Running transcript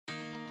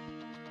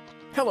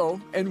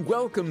Hello, and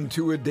welcome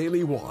to A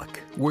Daily Walk,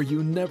 where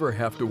you never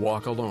have to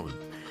walk alone.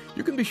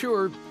 You can be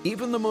sure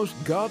even the most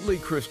godly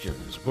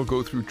Christians will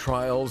go through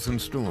trials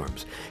and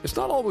storms. It's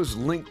not always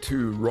linked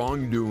to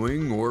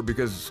wrongdoing or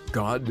because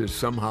God is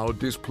somehow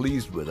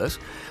displeased with us.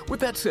 With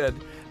that said,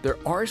 there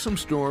are some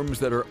storms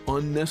that are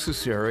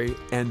unnecessary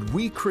and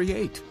we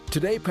create.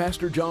 Today,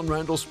 Pastor John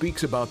Randall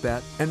speaks about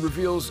that and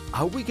reveals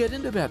how we get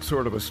into that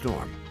sort of a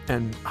storm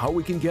and how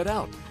we can get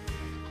out.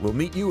 We'll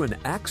meet you in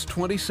Acts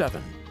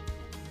 27.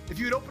 If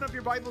you'd open up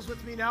your Bibles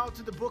with me now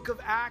to the book of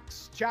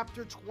Acts,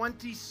 chapter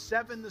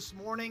 27 this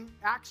morning.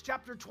 Acts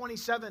chapter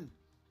 27,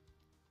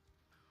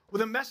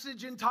 with a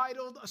message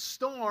entitled, "A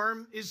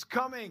Storm is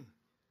Coming."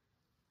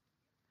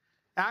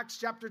 Acts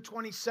chapter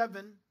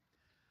 27.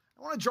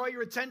 I want to draw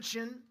your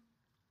attention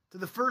to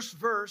the first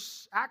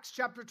verse, Acts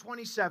chapter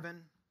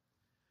 27.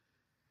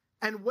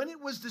 "And when it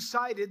was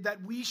decided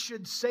that we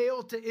should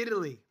sail to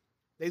Italy,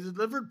 they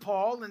delivered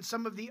Paul and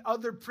some of the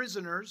other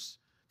prisoners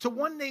to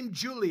one named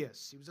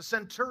Julius. He was a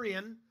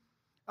centurion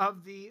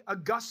of the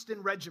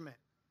Augustan regiment.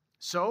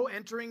 So,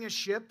 entering a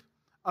ship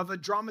of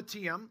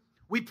Adramyttium,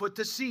 we put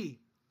to sea,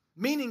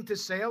 meaning to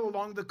sail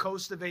along the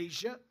coast of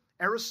Asia.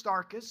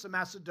 Aristarchus, a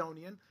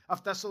Macedonian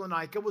of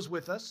Thessalonica, was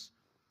with us.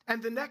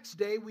 And the next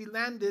day we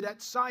landed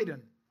at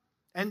Sidon.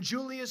 And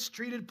Julius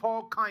treated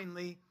Paul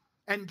kindly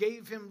and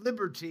gave him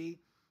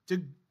liberty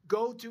to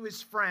go to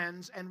his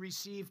friends and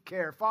receive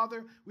care."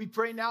 Father, we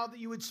pray now that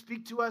you would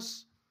speak to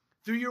us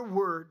through your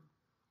word.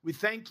 We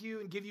thank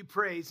you and give you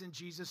praise in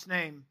Jesus'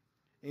 name.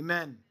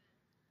 Amen.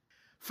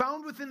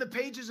 Found within the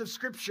pages of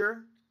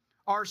Scripture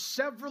are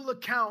several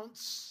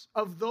accounts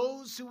of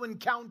those who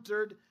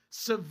encountered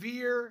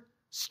severe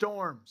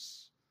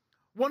storms.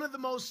 One of the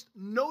most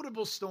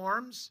notable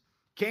storms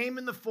came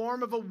in the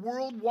form of a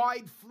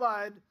worldwide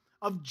flood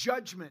of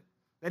judgment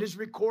that is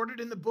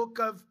recorded in the book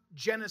of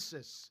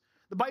Genesis.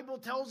 The Bible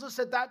tells us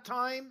at that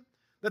time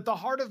that the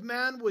heart of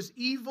man was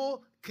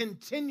evil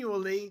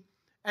continually,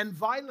 and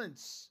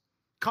violence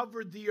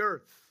covered the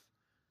earth.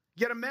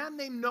 Yet a man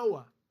named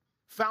Noah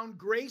found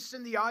grace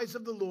in the eyes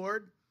of the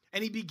Lord,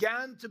 and he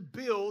began to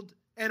build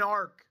an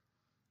ark.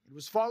 It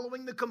was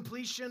following the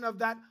completion of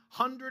that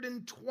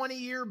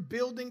 120-year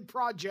building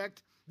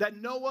project that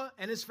Noah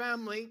and his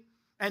family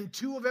and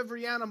two of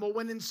every animal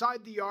went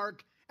inside the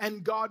ark,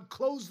 and God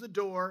closed the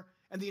door,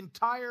 and the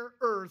entire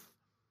earth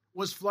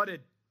was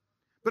flooded.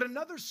 But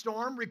another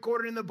storm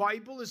recorded in the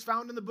Bible is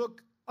found in the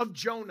book of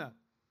Jonah.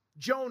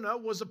 Jonah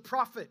was a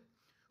prophet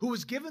who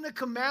was given a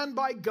command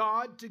by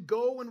God to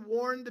go and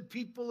warn the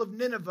people of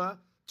Nineveh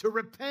to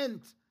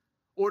repent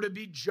or to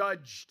be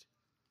judged.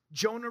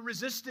 Jonah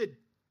resisted,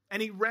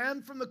 and he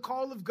ran from the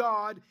call of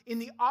God in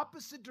the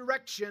opposite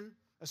direction,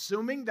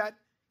 assuming that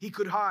he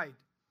could hide.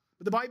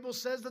 But the Bible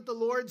says that the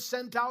Lord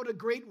sent out a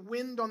great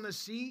wind on the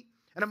sea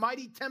and a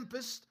mighty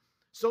tempest,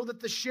 so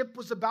that the ship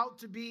was about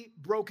to be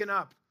broken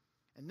up.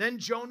 And then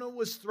Jonah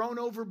was thrown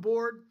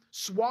overboard,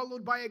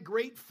 swallowed by a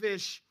great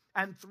fish,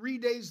 and 3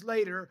 days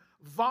later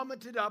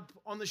vomited up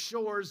on the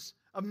shores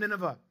of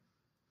Nineveh.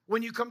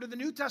 When you come to the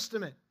New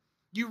Testament,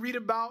 you read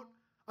about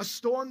a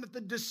storm that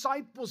the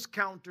disciples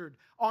countered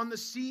on the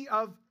Sea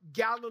of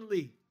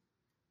Galilee.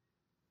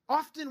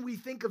 Often we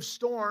think of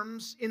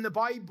storms in the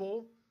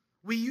Bible,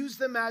 we use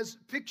them as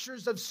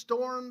pictures of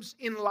storms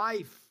in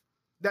life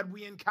that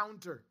we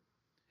encounter.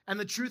 And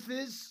the truth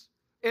is,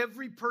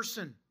 every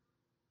person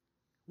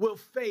will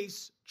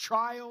face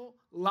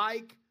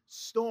trial-like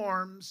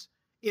storms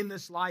in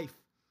this life.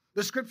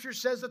 The scripture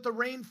says that the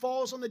rain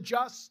falls on the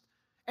just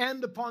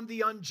and upon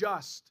the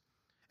unjust.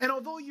 And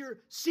although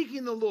you're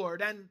seeking the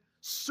Lord and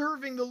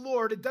serving the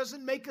Lord, it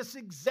doesn't make us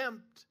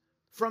exempt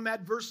from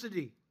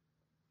adversity.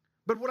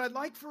 But what I'd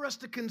like for us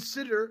to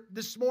consider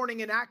this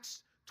morning in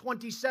Acts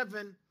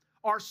 27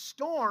 are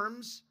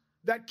storms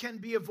that can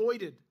be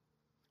avoided.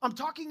 I'm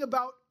talking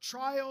about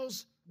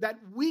trials that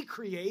we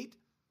create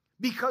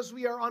because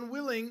we are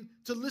unwilling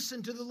to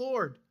listen to the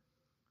Lord,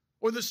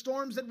 or the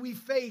storms that we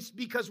face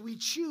because we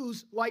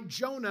choose, like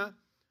Jonah,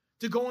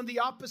 to go in the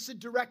opposite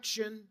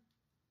direction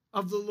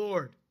of the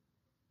Lord.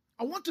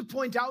 I want to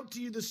point out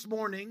to you this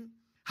morning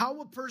how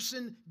a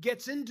person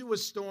gets into a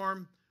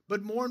storm,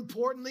 but more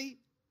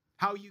importantly,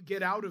 how you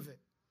get out of it.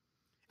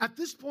 At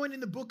this point in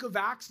the book of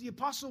Acts, the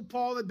Apostle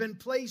Paul had been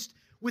placed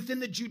within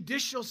the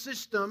judicial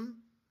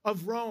system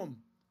of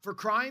Rome for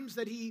crimes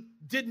that he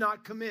did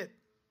not commit.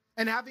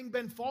 And having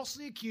been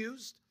falsely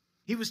accused,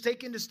 he was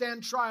taken to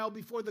stand trial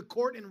before the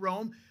court in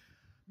Rome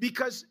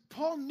because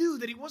Paul knew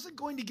that he wasn't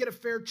going to get a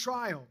fair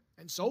trial.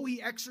 And so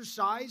he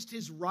exercised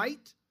his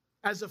right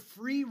as a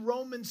free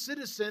Roman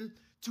citizen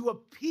to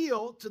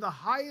appeal to the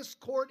highest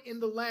court in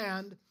the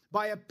land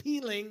by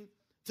appealing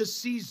to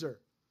Caesar.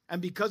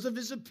 And because of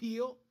his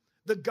appeal,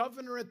 the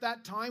governor at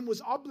that time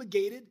was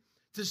obligated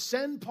to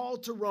send Paul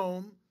to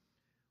Rome,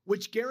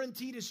 which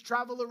guaranteed his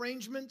travel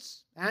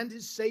arrangements and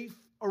his safe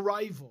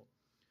arrival.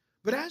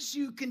 But as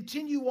you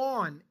continue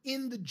on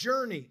in the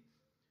journey,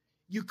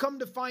 you come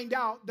to find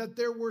out that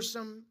there were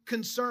some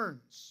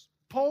concerns.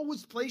 Paul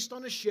was placed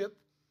on a ship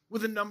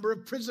with a number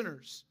of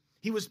prisoners.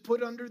 He was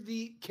put under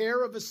the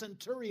care of a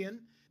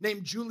centurion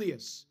named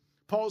Julius.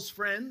 Paul's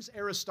friends,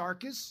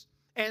 Aristarchus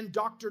and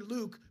Dr.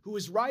 Luke, who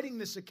is writing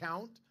this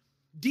account,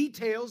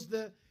 details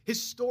the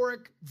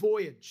historic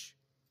voyage.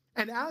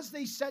 And as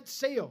they set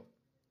sail,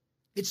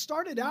 it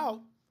started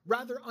out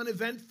rather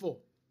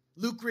uneventful.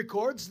 Luke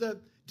records the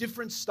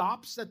different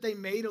stops that they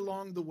made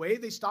along the way.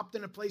 They stopped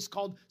in a place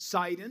called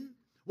Sidon.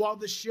 While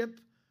the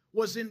ship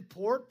was in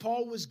port,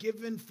 Paul was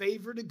given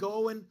favor to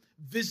go and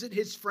visit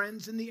his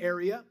friends in the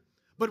area.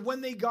 But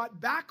when they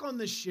got back on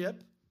the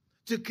ship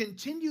to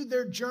continue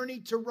their journey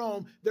to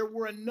Rome, there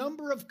were a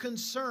number of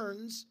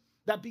concerns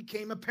that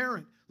became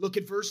apparent. Look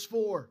at verse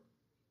 4.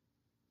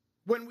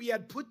 When we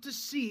had put to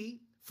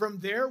sea, from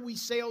there we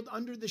sailed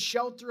under the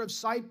shelter of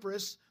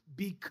Cyprus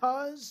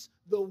because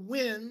the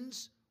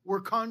winds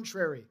were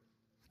contrary.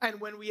 And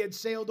when we had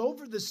sailed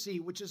over the sea,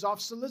 which is off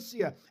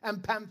Cilicia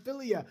and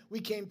Pamphylia, we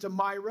came to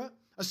Myra,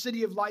 a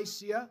city of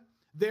Lycia.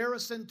 There a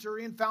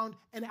centurion found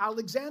an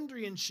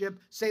Alexandrian ship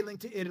sailing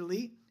to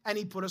Italy, and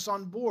he put us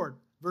on board.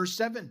 Verse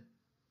 7.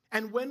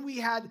 And when we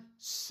had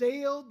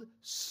sailed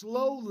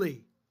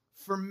slowly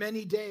for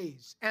many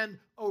days and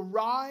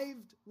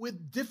arrived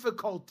with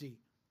difficulty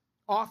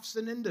off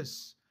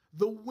Cnidus,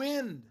 the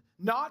wind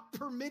not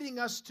permitting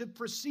us to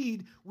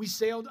proceed, we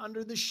sailed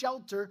under the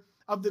shelter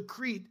of the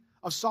Crete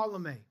of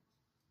Salome.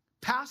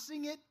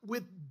 Passing it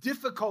with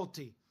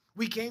difficulty,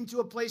 we came to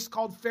a place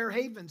called Fair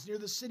Havens near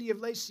the city of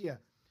Lasea.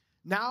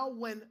 Now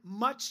when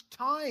much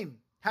time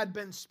had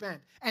been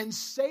spent and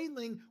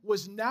sailing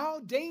was now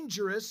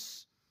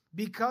dangerous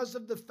because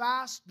of the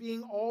fast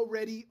being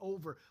already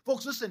over.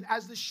 Folks, listen,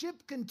 as the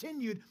ship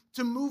continued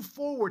to move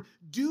forward,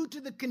 due to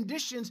the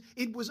conditions,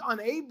 it was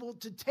unable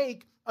to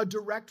take a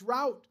direct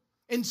route.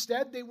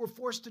 Instead, they were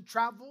forced to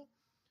travel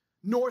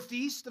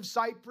northeast of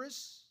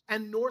Cyprus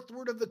and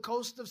northward of the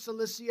coast of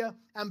Cilicia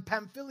and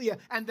Pamphylia.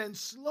 And then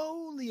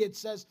slowly, it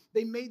says,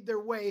 they made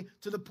their way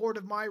to the port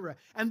of Myra.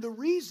 And the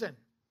reason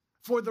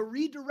for the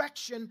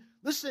redirection,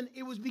 listen,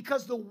 it was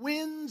because the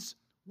winds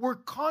were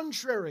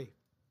contrary.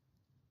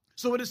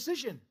 So a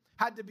decision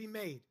had to be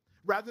made.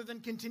 Rather than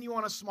continue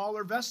on a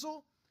smaller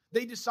vessel,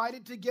 they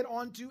decided to get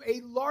onto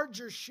a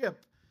larger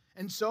ship.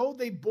 And so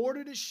they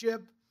boarded a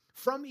ship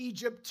from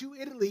Egypt to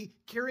Italy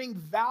carrying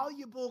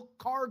valuable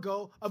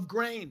cargo of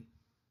grain.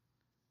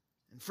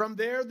 And from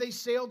there, they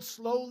sailed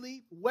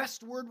slowly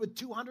westward with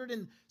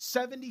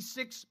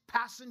 276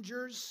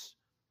 passengers,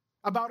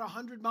 about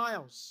 100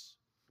 miles.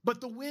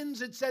 But the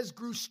winds, it says,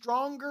 grew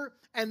stronger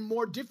and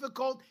more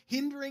difficult,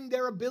 hindering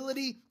their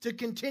ability to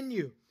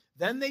continue.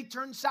 Then they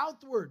turned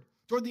southward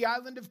toward the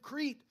island of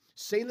Crete,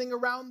 sailing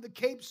around the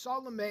Cape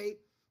Salome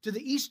to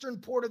the eastern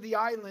port of the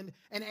island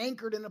and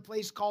anchored in a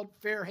place called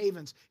Fair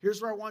Havens.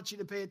 Here's where I want you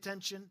to pay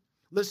attention.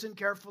 Listen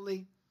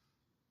carefully,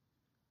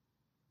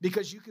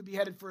 because you could be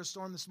headed for a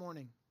storm this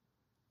morning.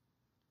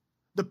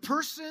 The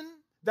person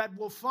that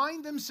will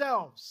find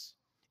themselves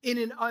in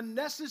an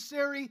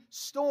unnecessary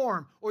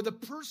storm, or the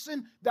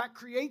person that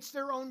creates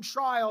their own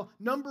trial,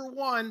 number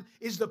one,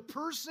 is the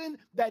person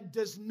that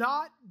does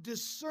not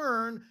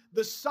discern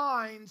the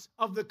signs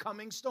of the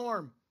coming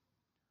storm.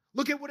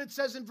 Look at what it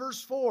says in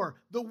verse 4.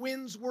 The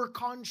winds were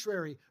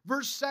contrary.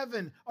 Verse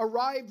 7,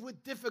 arrived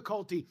with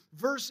difficulty.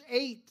 Verse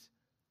 8,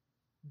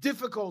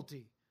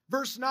 difficulty.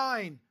 Verse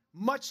 9,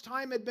 much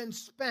time had been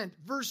spent.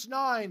 Verse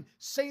 9,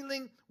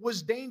 sailing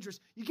was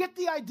dangerous. You get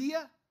the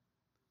idea?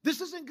 This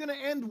isn't going to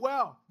end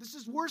well. This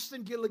is worse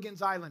than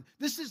Gilligan's Island.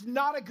 This is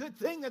not a good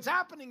thing that's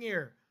happening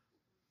here.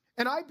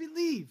 And I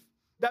believe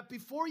that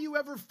before you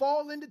ever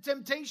fall into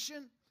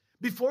temptation,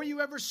 before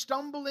you ever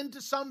stumble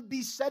into some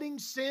besetting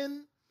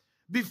sin,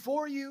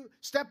 before you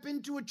step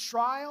into a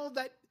trial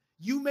that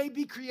you may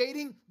be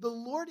creating, the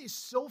Lord is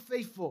so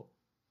faithful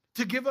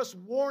to give us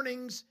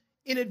warnings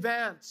in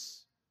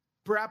advance.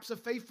 Perhaps a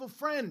faithful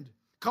friend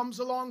comes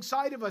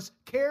alongside of us,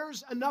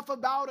 cares enough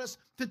about us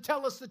to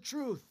tell us the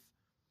truth.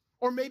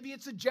 Or maybe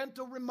it's a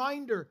gentle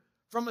reminder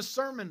from a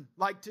sermon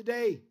like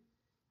today.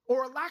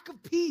 Or a lack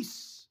of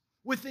peace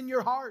within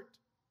your heart.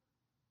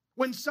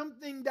 When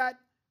something that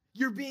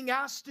you're being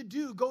asked to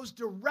do goes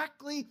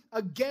directly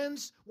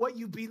against what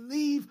you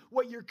believe,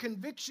 what your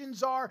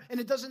convictions are,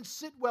 and it doesn't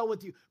sit well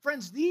with you.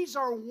 Friends, these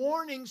are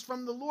warnings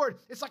from the Lord.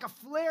 It's like a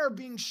flare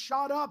being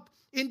shot up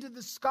into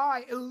the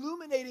sky,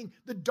 illuminating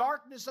the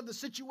darkness of the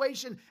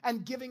situation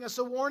and giving us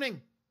a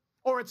warning.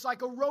 Or it's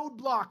like a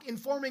roadblock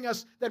informing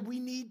us that we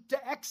need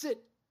to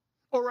exit.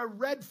 Or a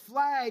red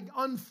flag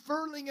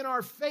unfurling in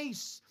our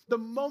face the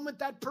moment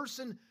that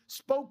person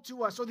spoke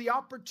to us or the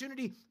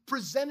opportunity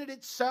presented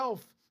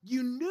itself.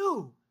 You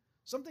knew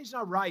something's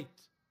not right.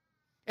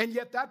 And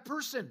yet that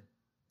person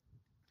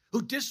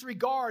who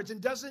disregards and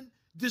doesn't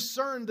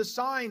discern the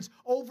signs,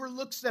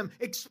 overlooks them,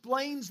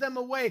 explains them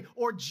away,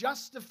 or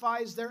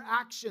justifies their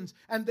actions,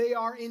 and they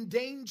are in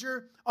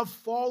danger of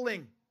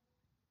falling.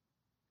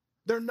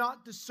 They're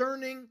not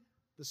discerning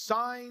the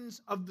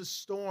signs of the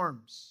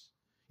storms.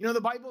 You know,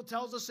 the Bible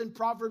tells us in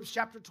Proverbs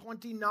chapter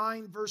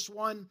 29, verse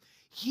 1,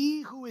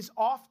 he who is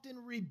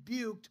often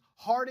rebuked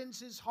hardens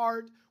his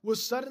heart, will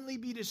suddenly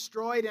be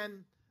destroyed,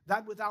 and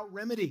that without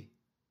remedy.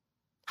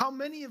 How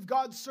many of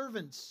God's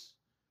servants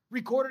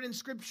recorded in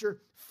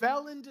Scripture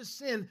fell into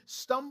sin,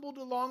 stumbled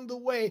along the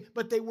way,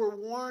 but they were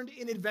warned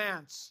in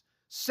advance?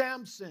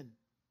 Samson,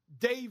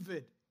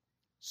 David,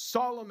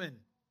 Solomon,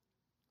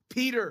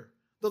 Peter,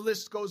 the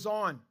list goes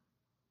on.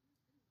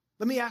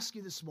 Let me ask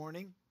you this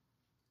morning,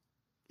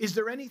 is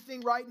there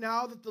anything right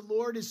now that the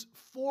Lord is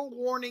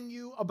forewarning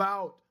you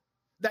about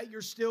that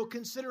you're still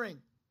considering?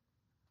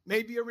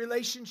 Maybe a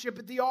relationship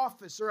at the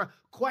office, or a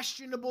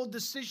questionable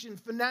decision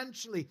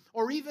financially,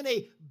 or even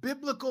a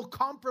biblical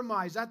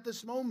compromise at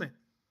this moment.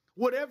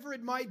 Whatever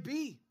it might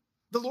be,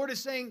 the Lord is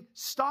saying,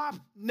 stop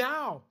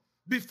now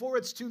before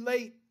it's too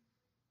late.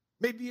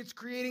 Maybe it's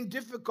creating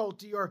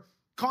difficulty or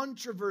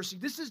controversy.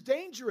 This is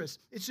dangerous.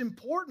 It's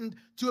important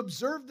to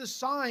observe the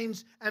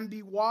signs and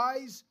be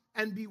wise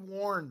and be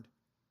warned.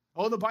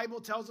 Oh, the Bible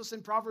tells us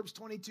in Proverbs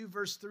 22,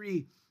 verse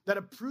 3, that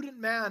a prudent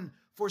man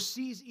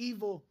foresees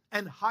evil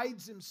and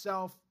hides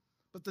himself,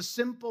 but the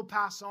simple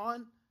pass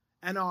on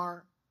and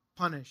are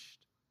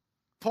punished.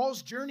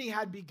 Paul's journey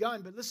had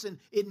begun, but listen,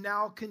 it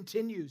now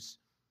continues.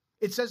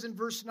 It says in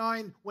verse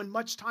 9, when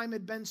much time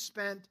had been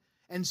spent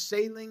and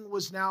sailing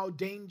was now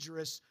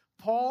dangerous,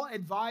 Paul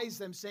advised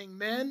them, saying,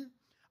 men,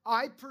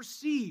 I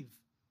perceive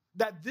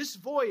that this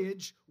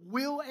voyage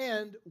will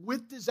end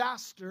with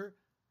disaster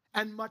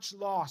and much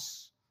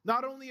loss,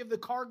 not only of the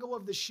cargo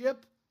of the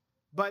ship,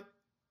 but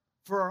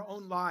for our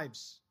own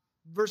lives.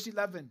 Verse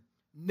 11,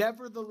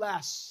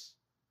 nevertheless,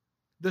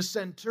 the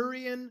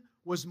centurion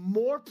was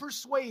more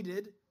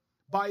persuaded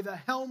by the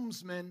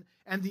helmsman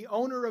and the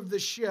owner of the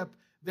ship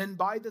than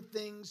by the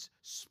things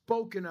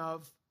spoken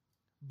of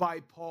by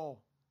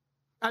Paul.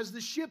 As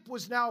the ship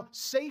was now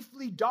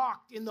safely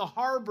docked in the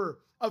harbor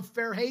of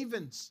Fair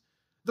Havens,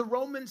 the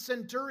Roman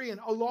centurion,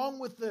 along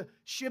with the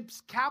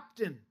ship's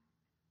captain,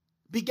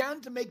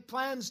 began to make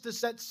plans to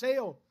set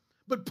sail.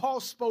 But Paul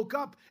spoke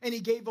up and he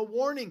gave a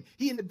warning.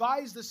 He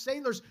advised the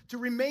sailors to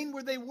remain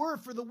where they were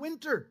for the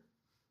winter.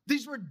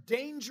 These were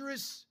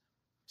dangerous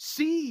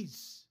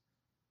seas,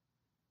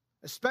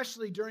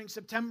 especially during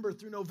September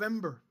through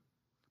November.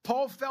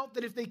 Paul felt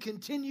that if they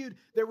continued,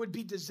 there would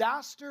be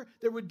disaster,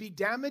 there would be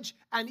damage,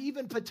 and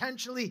even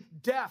potentially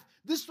death.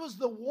 This was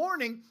the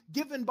warning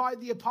given by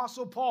the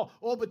Apostle Paul.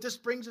 Oh, but this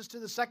brings us to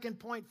the second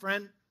point,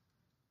 friend.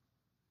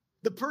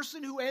 The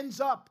person who ends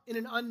up in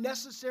an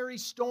unnecessary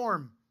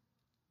storm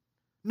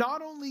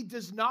not only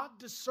does not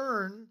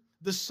discern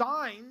the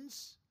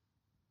signs,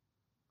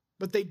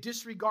 but they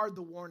disregard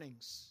the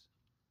warnings.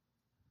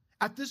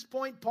 At this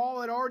point,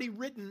 Paul had already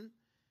written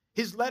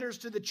his letters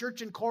to the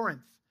church in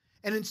Corinth.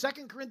 And in 2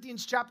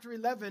 Corinthians chapter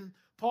 11,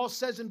 Paul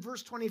says in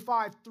verse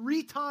 25,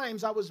 3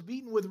 times I was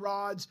beaten with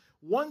rods,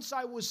 once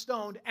I was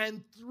stoned,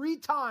 and 3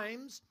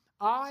 times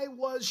I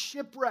was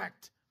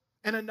shipwrecked.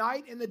 And a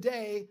night and a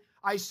day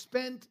I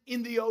spent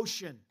in the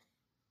ocean.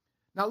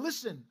 Now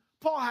listen,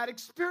 Paul had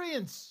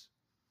experience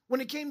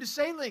when it came to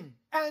sailing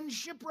and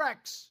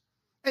shipwrecks,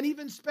 and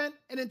even spent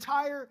an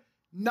entire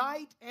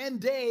night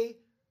and day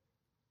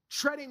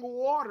treading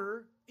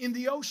water in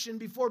the ocean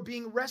before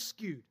being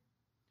rescued.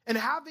 And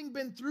having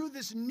been through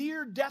this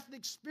near-death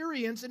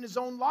experience in his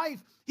own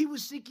life, he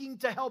was seeking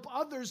to help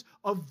others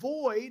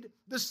avoid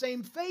the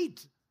same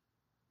fate.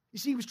 You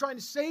see, he was trying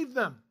to save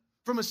them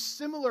from a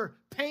similar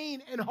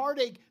pain and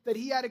heartache that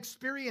he had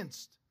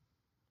experienced.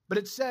 But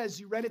it says,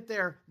 you read it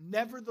there,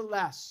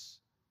 nevertheless,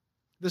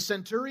 the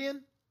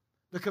centurion,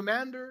 the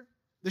commander,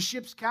 the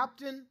ship's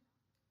captain,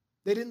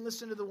 they didn't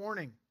listen to the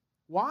warning.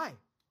 Why?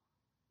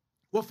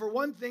 Well, for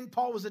one thing,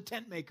 Paul was a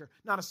tent maker,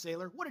 not a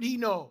sailor. What did he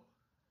know?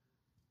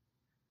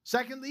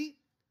 Secondly,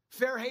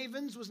 Fair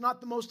Havens was not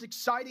the most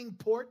exciting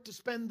port to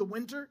spend the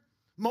winter.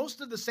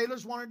 Most of the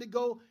sailors wanted to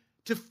go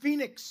to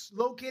Phoenix,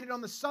 located on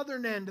the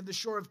southern end of the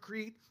shore of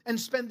Crete, and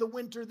spend the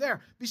winter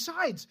there.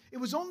 Besides, it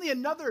was only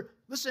another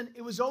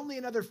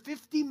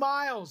 50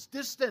 miles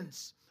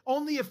distance,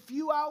 only a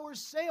few hours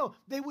sail.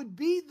 They would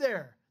be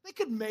there. They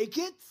could make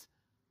it.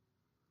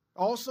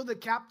 Also, the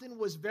captain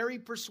was very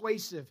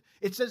persuasive.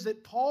 It says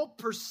that Paul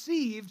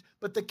perceived,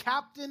 but the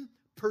captain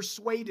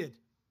persuaded.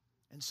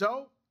 And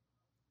so,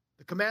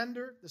 the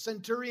commander, the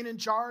centurion in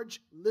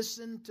charge,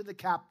 listened to the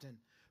captain.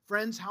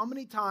 Friends, how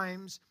many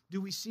times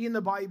do we see in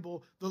the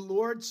Bible the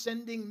Lord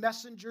sending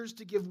messengers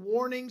to give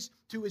warnings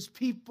to his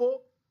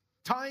people?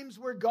 Times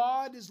where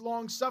God is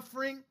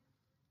long-suffering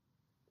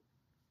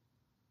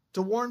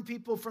to warn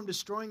people from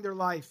destroying their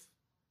life.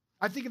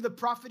 I think of the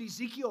prophet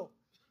Ezekiel,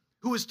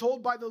 who was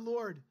told by the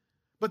Lord,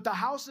 but the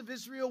house of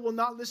Israel will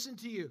not listen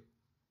to you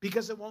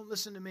because it won't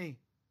listen to me.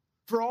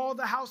 For all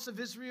the house of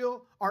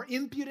Israel are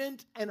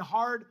impudent and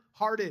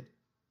hard-hearted.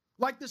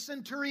 Like the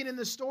centurion in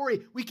the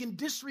story, we can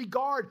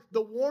disregard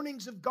the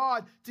warnings of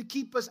God to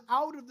keep us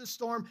out of the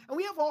storm. And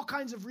we have all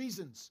kinds of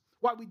reasons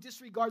why we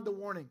disregard the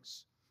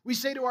warnings. We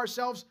say to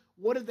ourselves,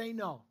 what do they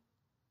know?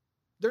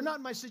 They're not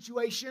in my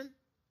situation.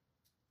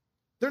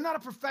 They're not a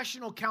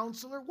professional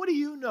counselor. What do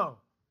you know?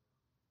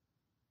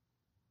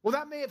 Well,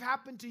 that may have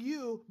happened to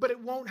you, but it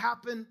won't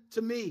happen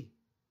to me.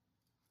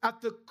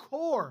 At the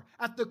core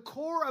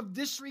of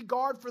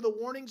disregard for the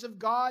warnings of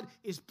God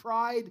is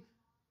pride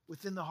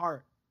within the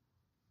heart.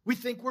 We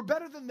think we're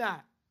better than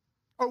that,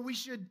 or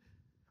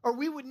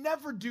we would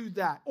never do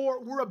that,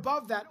 or we're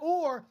above that,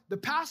 or the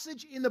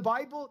passage in the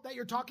Bible that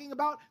you're talking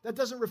about, that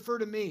doesn't refer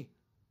to me.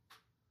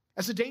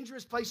 That's a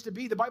dangerous place to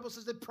be. The Bible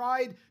says that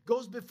pride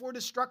goes before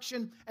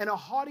destruction and a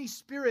haughty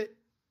spirit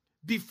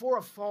before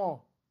a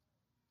fall.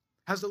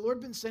 Has the Lord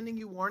been sending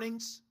you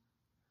warnings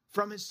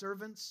from his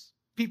servants,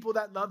 people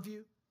that love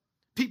you,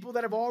 people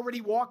that have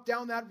already walked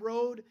down that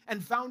road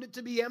and found it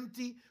to be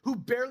empty, who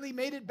barely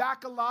made it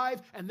back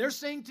alive, and they're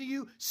saying to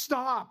you,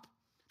 stop.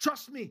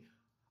 Trust me,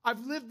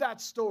 I've lived that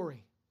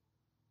story,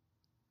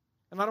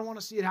 and I don't want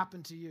to see it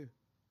happen to you.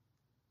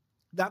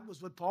 That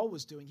was what Paul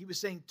was doing. He was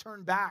saying,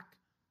 turn back.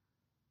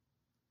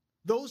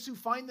 Those who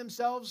find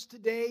themselves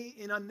today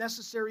in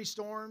unnecessary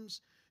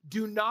storms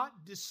do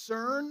not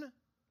discern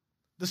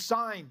the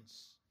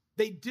signs.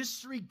 They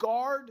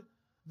disregard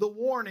the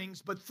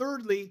warnings, but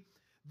thirdly,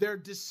 they're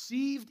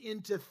deceived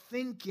into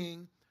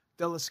thinking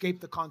they'll escape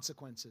the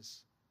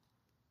consequences.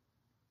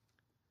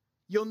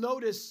 You'll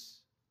notice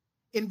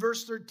in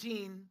verse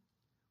 13,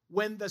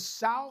 when the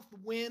south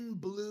wind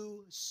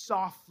blew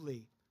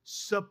softly,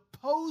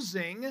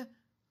 supposing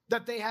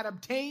that they had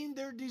obtained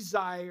their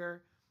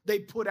desire, they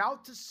put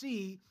out to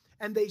sea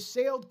and they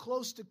sailed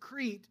close to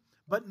Crete,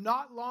 but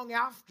not long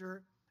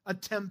after, a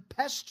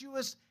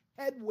tempestuous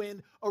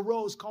headwind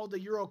arose called the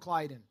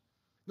Euroclydon.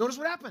 Notice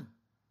what happened.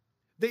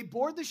 They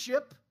board the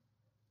ship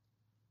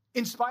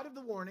in spite of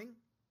the warning.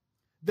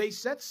 They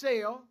set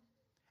sail,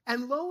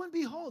 and lo and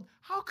behold,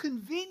 how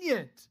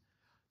convenient.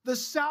 The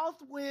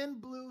south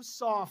wind blew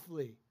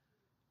softly.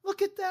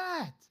 Look at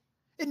that.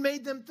 It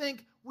made them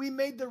think we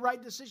made the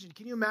right decision.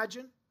 Can you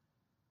imagine?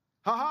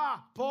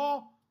 Ha,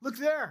 Paul, look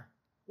there.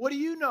 What do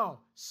you know?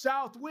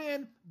 South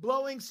wind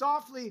blowing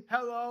softly.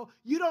 Hello.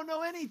 You don't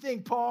know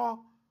anything,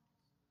 Paul.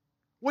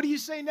 What do you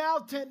say now,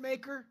 tent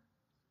maker?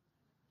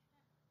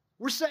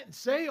 We're setting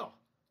sail.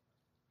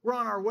 We're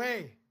on our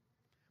way.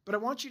 But I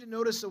want you to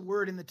notice a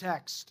word in the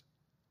text.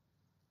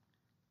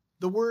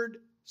 The word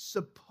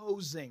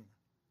supposing.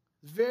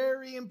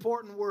 Very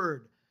important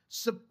word.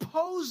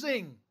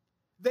 Supposing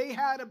they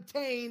had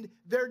obtained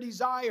their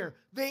desire.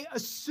 They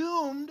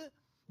assumed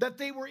that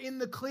they were in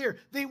the clear.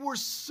 They were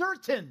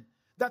certain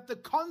that the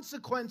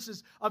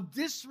consequences of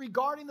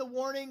disregarding the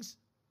warnings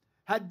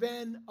had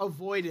been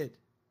avoided.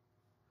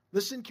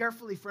 Listen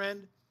carefully,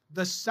 friend.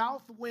 The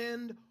south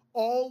wind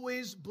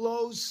always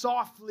blows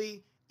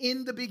softly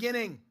in the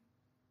beginning.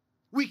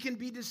 We can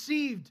be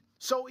deceived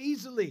so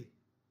easily,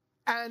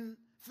 and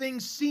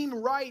things seem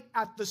right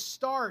at the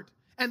start,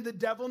 and the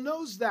devil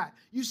knows that.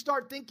 You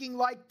start thinking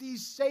like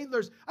these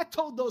sailors. I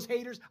told those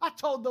haters, I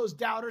told those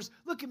doubters,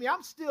 look at me,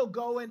 I'm still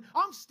going,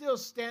 I'm still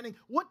standing.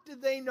 What do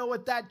they know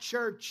at that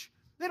church?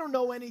 They don't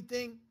know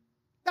anything.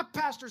 That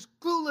pastor's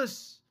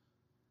clueless,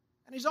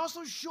 and he's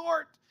also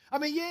short. I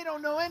mean, you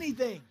don't know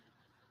anything.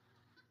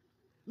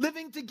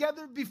 Living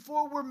together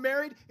before we're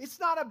married, it's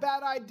not a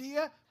bad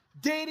idea.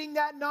 Dating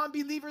that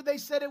non-believer, they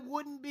said it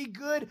wouldn't be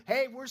good.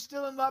 Hey, we're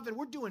still in love and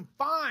we're doing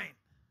fine.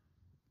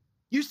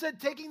 You said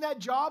taking that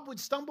job would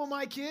stumble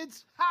my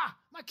kids? Ha!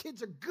 My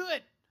kids are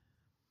good.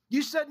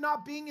 You said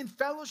not being in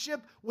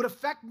fellowship would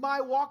affect my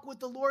walk with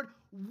the Lord.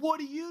 What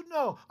do you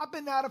know? I've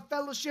been out of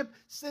fellowship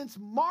since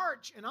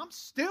March and I'm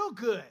still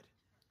good.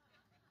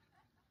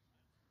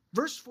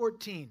 Verse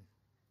 14.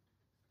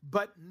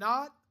 But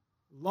not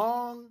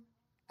long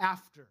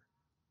after.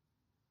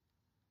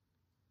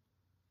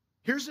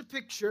 Here's a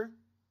picture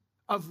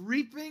of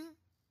reaping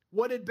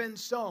what had been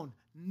sown.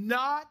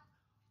 Not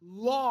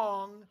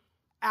long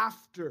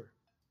after.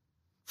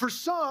 For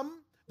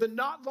some, the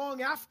not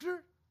long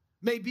after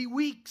may be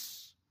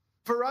weeks.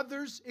 For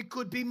others, it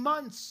could be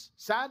months.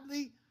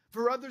 Sadly,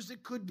 for others,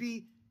 it could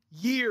be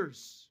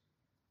years.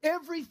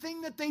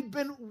 Everything that they'd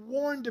been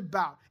warned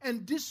about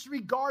and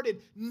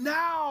disregarded,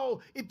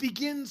 now it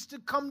begins to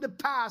come to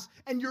pass,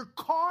 and you're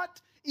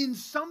caught in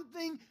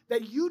something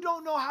that you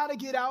don't know how to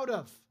get out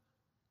of.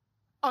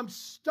 I'm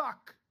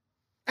stuck.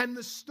 And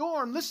the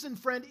storm, listen,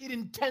 friend, it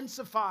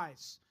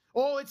intensifies.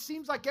 Oh, it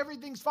seems like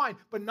everything's fine,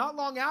 but not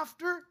long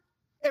after,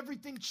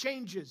 everything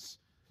changes.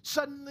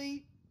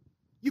 Suddenly,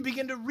 you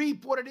begin to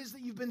reap what it is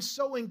that you've been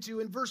sowing to.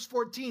 In verse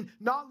 14,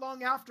 not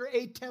long after,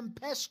 a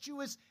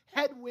tempestuous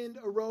headwind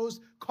arose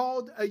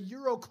called a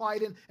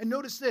Euroclydon. And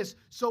notice this.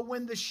 So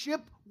when the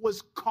ship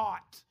was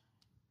caught,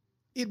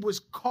 it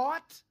was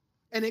caught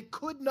and it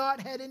could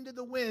not head into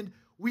the wind,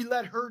 we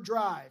let her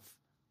drive.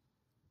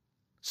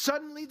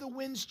 Suddenly the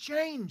winds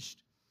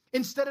changed.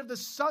 Instead of the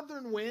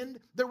southern wind,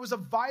 there was a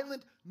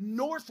violent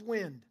north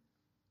wind.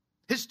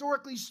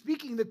 Historically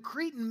speaking, the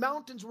Cretan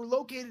mountains were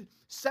located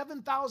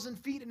 7,000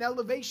 feet in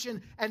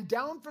elevation, and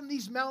down from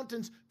these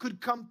mountains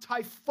could come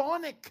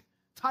typhonic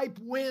type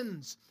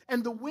winds.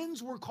 And the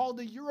winds were called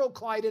the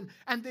Euroclydon,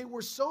 and they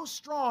were so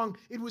strong,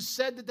 it was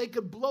said that they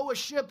could blow a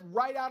ship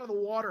right out of the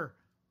water.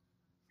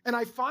 And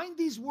I find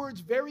these words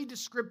very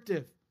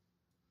descriptive.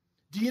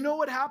 Do you know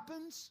what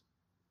happens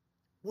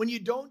when you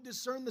don't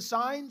discern the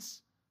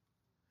signs?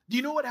 Do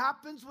you know what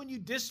happens when you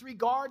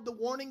disregard the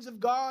warnings of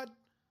God?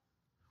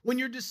 When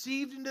you're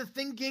deceived into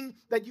thinking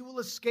that you will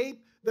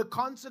escape the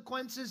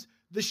consequences,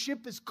 the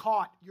ship is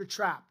caught, you're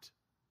trapped.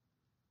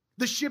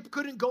 The ship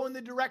couldn't go in the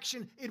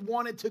direction it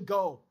wanted to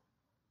go.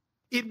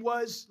 It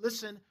was,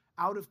 listen,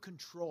 out of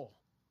control.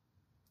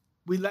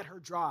 We let her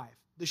drive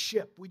the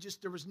ship.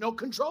 There was no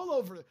control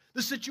over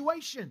the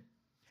situation.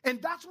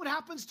 And that's what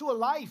happens to a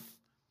life.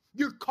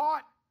 You're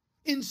caught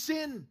in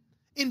sin,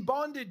 in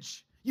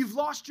bondage. You've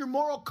lost your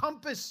moral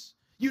compass.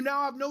 You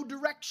now have no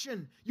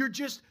direction. You're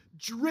just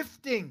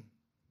drifting.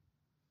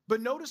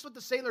 But notice what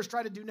the sailors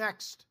try to do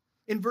next.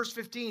 In verse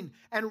 15,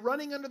 and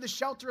running under the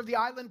shelter of the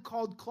island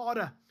called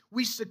Clauda,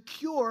 we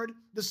secured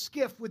the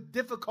skiff with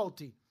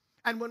difficulty.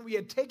 And when we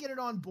had taken it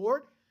on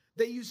board,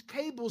 they used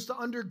cables to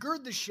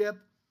undergird the ship,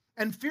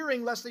 and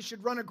fearing lest they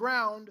should run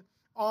aground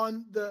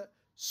on the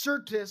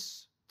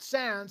Syrtis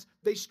sands,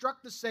 they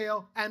struck the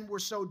sail and were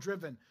so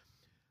driven.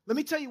 Let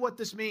me tell you what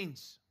this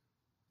means.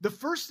 The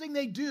first thing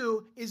they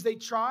do is they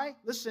try,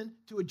 listen,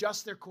 to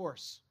adjust their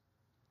course.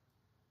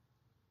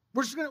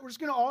 We're just going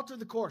to alter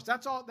the course.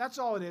 That's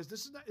all it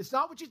is. It's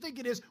not what you think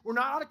it is. We're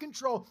not out of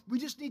control. We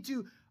just need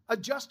to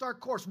adjust our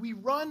course. We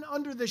run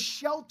under the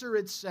shelter,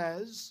 it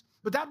says,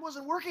 but that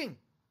wasn't working.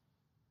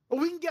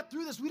 Well, we can get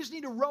through this. We just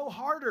need to row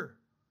harder.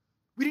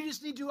 We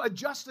just need to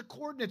adjust the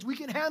coordinates. We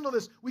can handle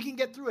this. We can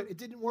get through it. It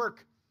didn't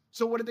work.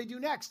 So what did they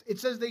do next? It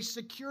says they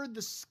secured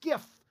the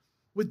skiff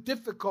with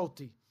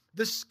difficulty.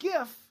 The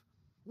skiff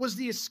was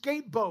the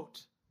escape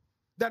boat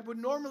that would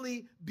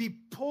normally be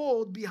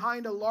pulled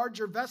behind a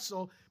larger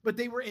vessel, but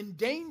they were in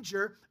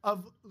danger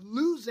of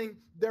losing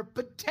their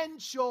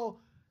potential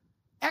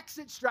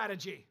exit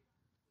strategy.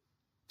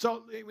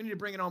 So we need to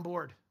bring it on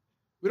board.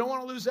 We don't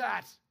want to lose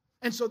that.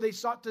 And so they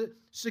sought to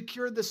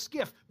secure the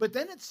skiff. But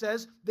then it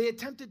says they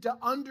attempted to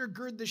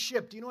undergird the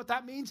ship. Do you know what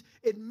that means?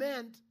 It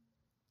meant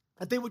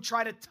that they would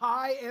try to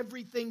tie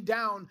everything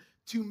down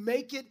to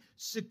make it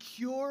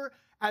secure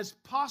as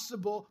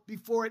possible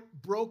before it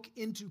broke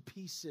into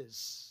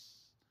pieces.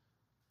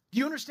 Do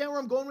you understand where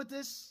I'm going with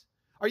this?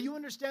 Are you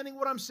understanding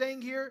what I'm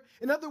saying here?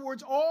 In other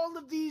words, all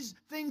of these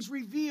things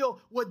reveal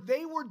what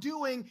they were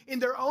doing in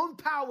their own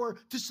power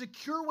to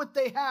secure what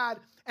they had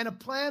and a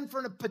plan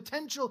for a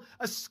potential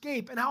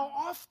escape. And how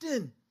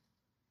often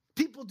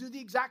people do the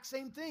exact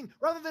same thing.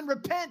 Rather than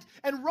repent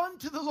and run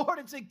to the Lord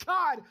and say,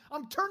 God,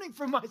 I'm turning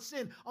from my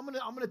sin. I'm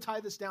gonna tie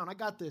this down. I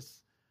got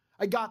this.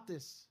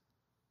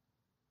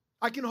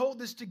 I can hold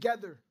this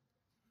together.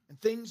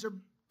 And things are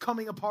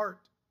coming apart.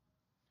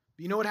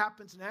 But you know what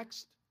happens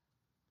next?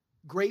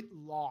 Great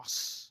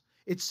loss.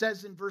 It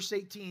says in verse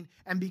 18,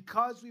 and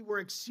because we were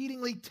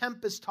exceedingly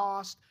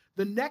tempest-tossed,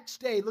 the next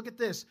day, look at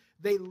this,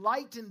 they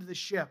lightened the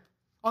ship.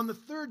 On the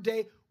third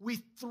day, we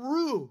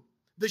threw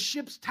the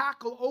ship's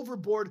tackle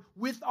overboard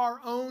with our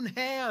own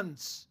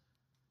hands.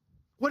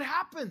 What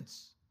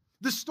happens?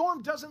 The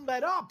storm doesn't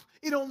let up.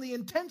 It only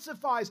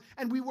intensifies.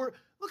 And we were,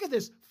 look at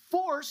this,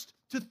 forced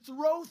to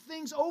throw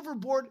things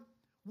overboard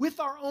with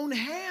our own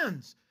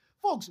hands.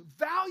 Folks,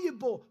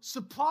 valuable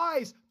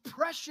supplies,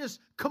 precious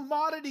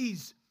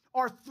commodities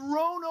are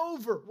thrown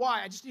over.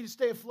 Why? I just need to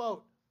stay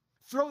afloat.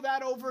 Throw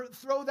that over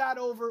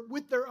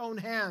with their own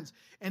hands.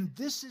 And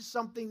this is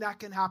something that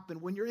can happen.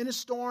 When you're in a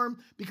storm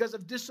because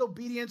of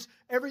disobedience,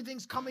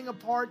 everything's coming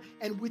apart,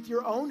 and with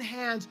your own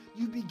hands,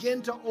 you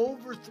begin to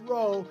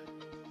overthrow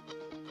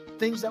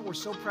things that were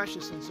so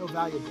precious and so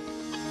valuable.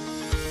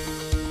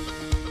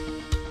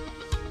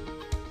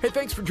 Hey,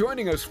 thanks for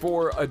joining us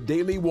for A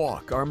Daily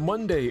Walk, our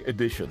Monday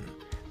edition.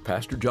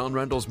 Pastor John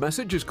Randall's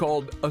message is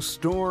called A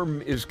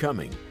Storm is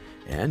Coming,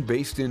 and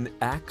based in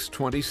Acts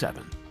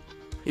 27.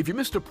 If you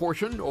missed a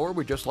portion or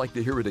would just like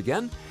to hear it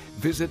again,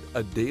 visit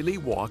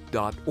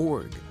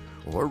adailywalk.org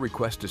or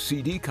request a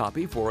CD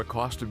copy for a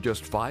cost of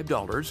just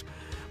 $5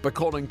 by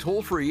calling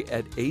toll-free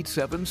at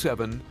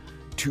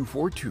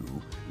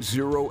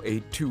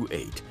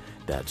 877-242-0828.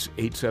 That's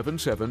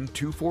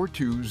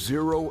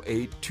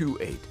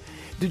 877-242-0828.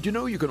 Did you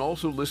know you can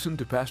also listen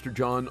to Pastor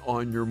John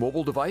on your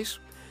mobile device?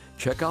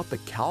 Check out the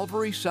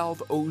Calvary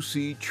South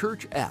OC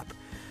Church app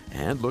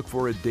and look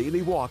for A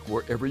Daily Walk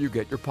wherever you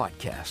get your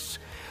podcasts.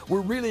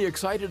 We're really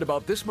excited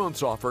about this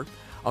month's offer,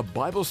 a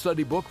Bible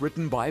study book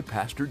written by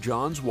Pastor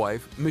John's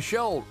wife,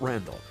 Michelle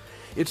Randall.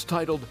 It's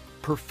titled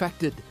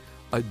Perfected,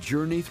 A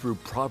Journey Through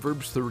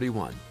Proverbs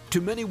 31. To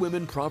many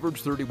women,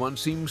 Proverbs 31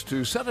 seems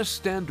to set a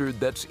standard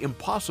that's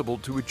impossible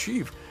to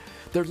achieve.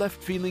 They're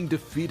left feeling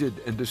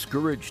defeated and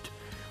discouraged,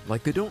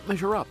 like they don't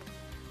measure up.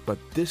 But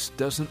this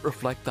doesn't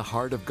reflect the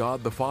heart of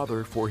God the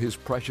Father for His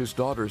precious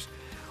daughters.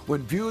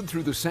 When viewed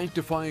through the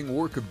sanctifying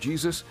work of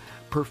Jesus,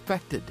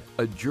 Perfected,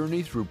 A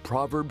Journey Through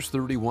Proverbs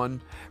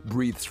 31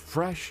 breathes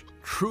fresh,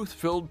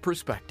 truth-filled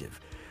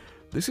perspective.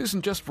 This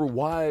isn't just for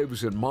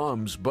wives and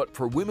moms, but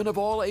for women of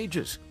all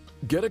ages.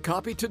 Get a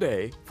copy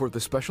today for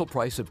the special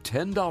price of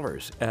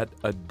 $10 at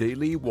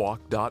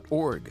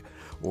adailywalk.org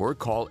or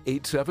call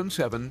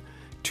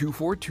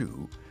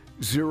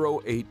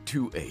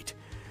 877-242-0828.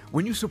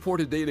 When you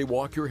support A Daily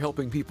Walk, you're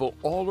helping people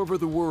all over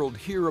the world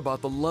hear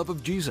about the love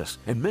of Jesus,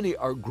 and many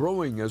are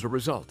growing as a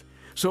result.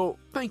 So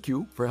thank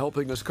you for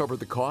helping us cover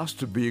the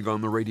cost of being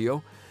on the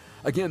radio.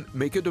 Again,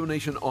 make a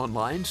donation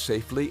online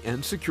safely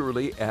and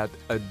securely at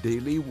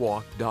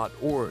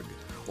adailywalk.org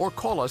or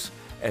call us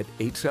at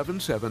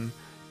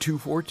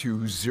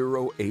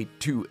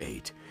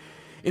 877-242-0828.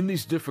 In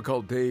these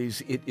difficult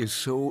days, it is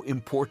so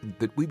important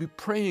that we be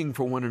praying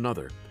for one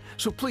another.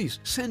 So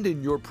please send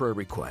in your prayer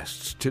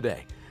requests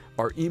today.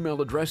 Our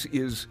email address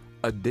is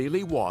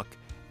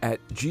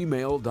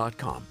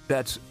adailywalk@gmail.com.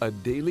 That's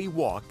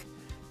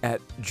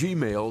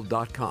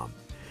adailywalk@gmail.com.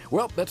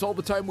 Well, that's all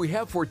the time we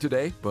have for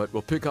today, but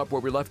we'll pick up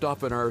where we left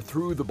off in our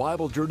Through the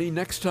Bible journey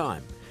next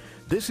time.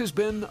 This has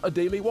been A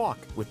Daily Walk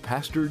with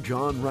Pastor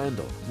John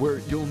Randall, where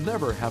you'll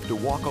never have to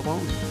walk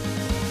alone.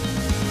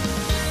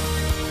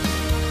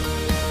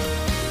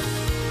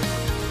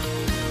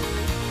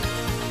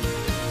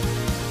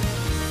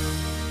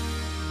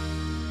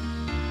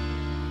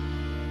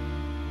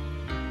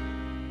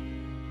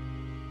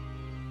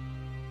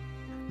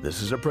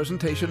 This is a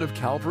presentation of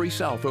Calvary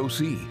South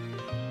OC.